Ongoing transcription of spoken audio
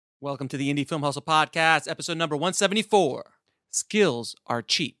Welcome to the Indie Film Hustle Podcast, episode number 174. Skills are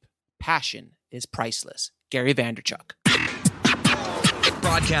cheap. Passion is priceless. Gary Vaynerchuk.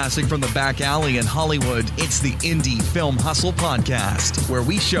 Broadcasting from the back alley in Hollywood, it's the Indie Film Hustle Podcast, where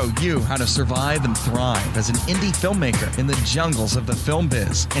we show you how to survive and thrive as an indie filmmaker in the jungles of the film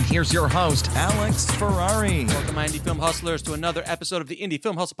biz. And here's your host, Alex Ferrari. Welcome, my Indie Film Hustlers, to another episode of the Indie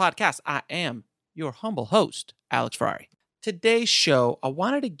Film Hustle Podcast. I am your humble host, Alex Ferrari. Today's show, I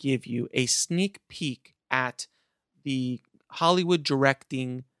wanted to give you a sneak peek at the Hollywood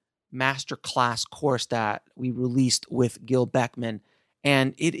directing masterclass course that we released with Gil Beckman,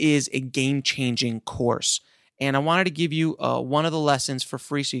 and it is a game-changing course. And I wanted to give you one of the lessons for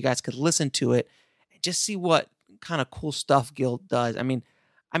free so you guys could listen to it and just see what kind of cool stuff Gil does. I mean,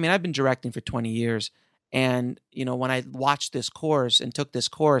 I've been directing for 20 years, and when I watched this course and took this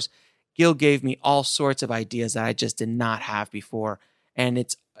course, Gil gave me all sorts of ideas that I just did not have before. And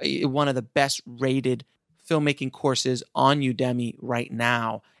it's one of the best rated filmmaking courses on Udemy right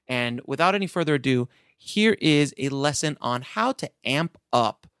now. And without any further ado, here is a lesson on how to amp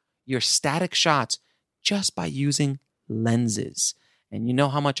up your static shots just by using lenses. And you know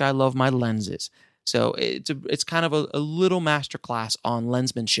how much I love my lenses. So it's kind of a little masterclass on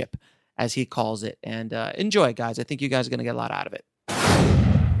lensmanship, as he calls it. And enjoy, guys. I think you guys are going to get a lot out of it.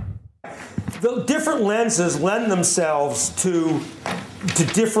 The different lenses lend themselves to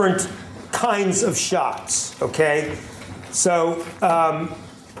different kinds of shots, okay? So when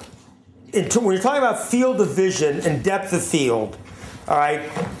you're talking about field of vision and depth of field, all right,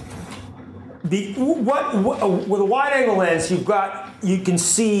 with a wide-angle lens, you can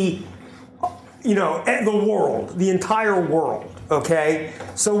see, the world, the entire world, okay?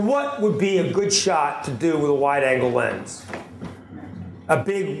 So what would be a good shot to do with a wide-angle lens?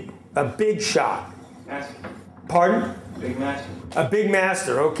 A big shot. Master. Pardon? Big master. A big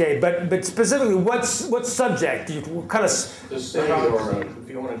master, okay. But specifically, what subject? What kind of... The city, or if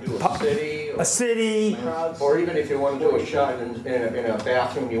you want to do a city. A city. Or even if you want to do a shot in a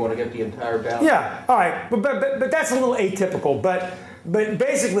bathroom, you want to get the entire bathroom. Yeah, all right. But that's a little atypical. But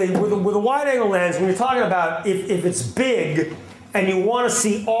basically, with a wide-angle lens, when you're talking about if it's big and you want to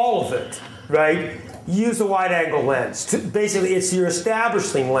see all of it, right? Use a wide-angle lens. Basically, it's your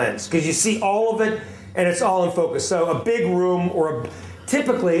establishing lens because you see all of it and it's all in focus. So a big room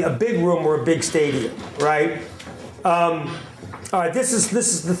typically a big room or a big stadium, right? All right, this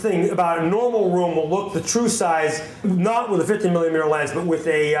is the thing about a normal room will look the true size, not with a 50 millimeter lens, but with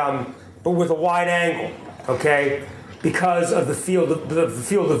a wide angle, okay? Because of the field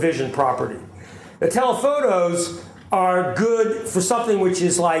of vision property. The telephotos are good for something which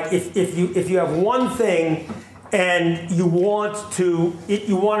is like if you have one thing and you want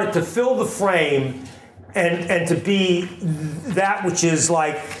it to fill the frame and to be that which is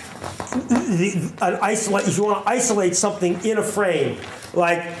like if you want to isolate something in a frame,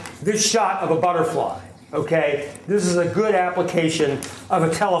 like this shot of a butterfly, okay? This is a good application of a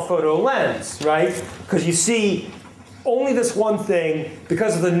telephoto lens, right? Because you see only this one thing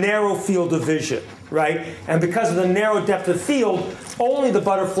because of the narrow field of vision, right? And because of the narrow depth of field, only the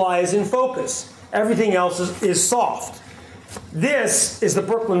butterfly is in focus. Everything else is soft. This is the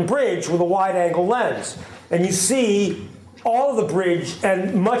Brooklyn Bridge with a wide-angle lens. And you see all of the bridge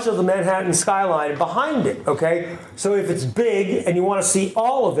and much of the Manhattan skyline behind it, okay? So if it's big and you want to see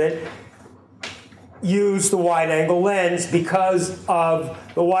all of it, use the wide-angle lens because of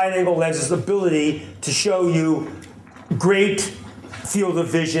the wide-angle lens's ability to show you great field of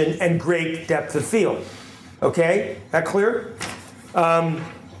vision and great depth of field. Okay? That clear?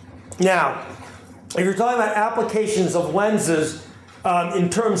 Now, if you're talking about applications of lenses in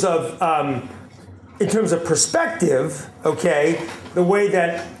terms of perspective, okay, the way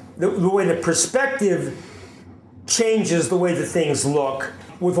that perspective changes the way that things look.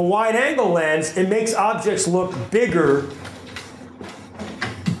 With a wide-angle lens, it makes objects look bigger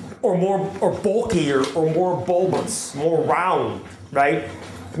or bulkier or more bulbous, more round, right?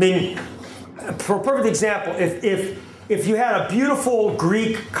 I mean, for a perfect example, if you had a beautiful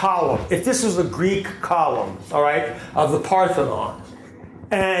Greek column, if this was a Greek column, all right, of the Parthenon,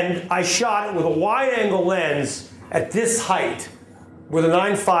 and I shot it with a wide-angle lens at this height with a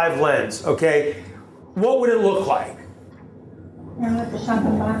 9.5 lens, okay, what would it look like? With the top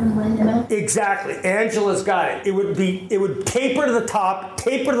and bottom blend in it. Exactly. Angela's got it. It would taper to the top,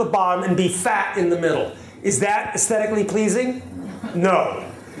 taper to the bottom, and be fat in the middle. Is that aesthetically pleasing? No.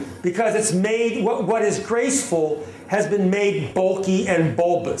 Because it's made, what is graceful has been made bulky and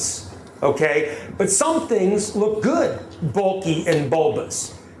bulbous. Okay? But some things look good, bulky and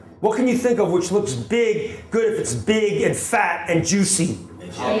bulbous. What can you think of which looks good if it's big and fat and juicy?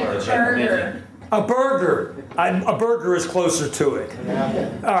 Burger. A burger. A burger is closer to it.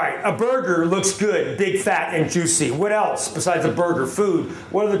 All right, a burger looks good, big, fat, and juicy. What else besides a burger? Food.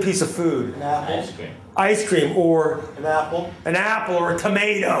 What other piece of food? An apple. Ice cream. Ice cream, or An apple. an apple, or a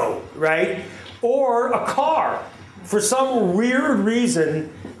tomato, right? Or a car. For some weird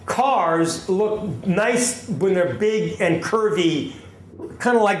reason, cars look nice when they're big and curvy,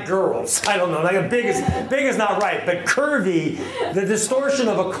 kind of like girls. I don't know, like big is not right, but curvy, the distortion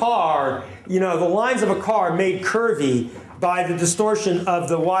of a car, the lines of a car made curvy by the distortion of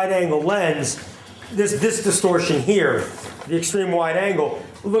the wide angle lens, this distortion here, the extreme wide angle,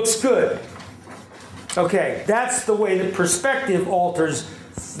 looks good. Okay, that's the way the perspective alters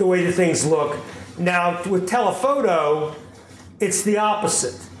the way the things look. Now, with telephoto, it's the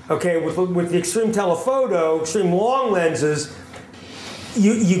opposite. Okay, with the extreme telephoto, extreme long lenses,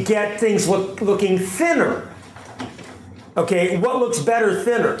 you get things looking thinner. Okay, what looks better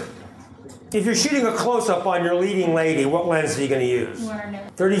thinner? If you're shooting a close-up on your leading lady, what lens are you going to use?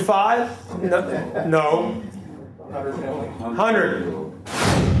 35? No. 100.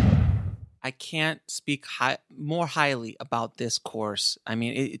 I can't speak more highly about this course. I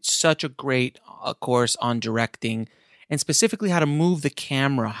mean, it's such a great course on directing, and specifically how to move the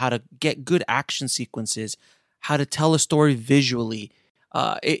camera, how to get good action sequences, how to tell a story visually.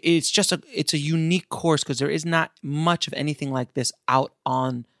 It's a unique course because there is not much of anything like this out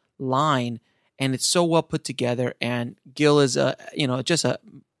online, and it's so well put together. And Gil is just an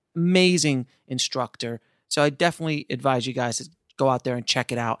amazing instructor. So I definitely advise you guys to go out there and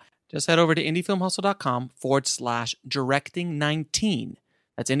check it out. Just head over to indiefilmhustle.com/directing19.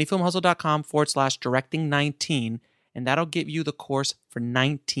 That's indiefilmhustle.com/directing19, and that'll give you the course for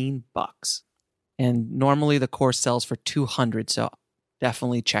 $19. And normally the course sells for $200, so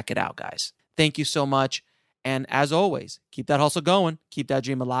definitely check it out, guys. Thank you so much. And as always, keep that hustle going, keep that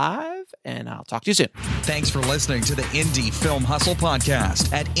dream alive, and I'll talk to you soon. Thanks for listening to the Indie Film Hustle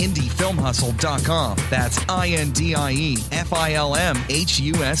podcast at indiefilmhustle.com. That's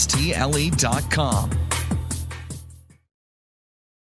INDIEFILMHUSTLE.com.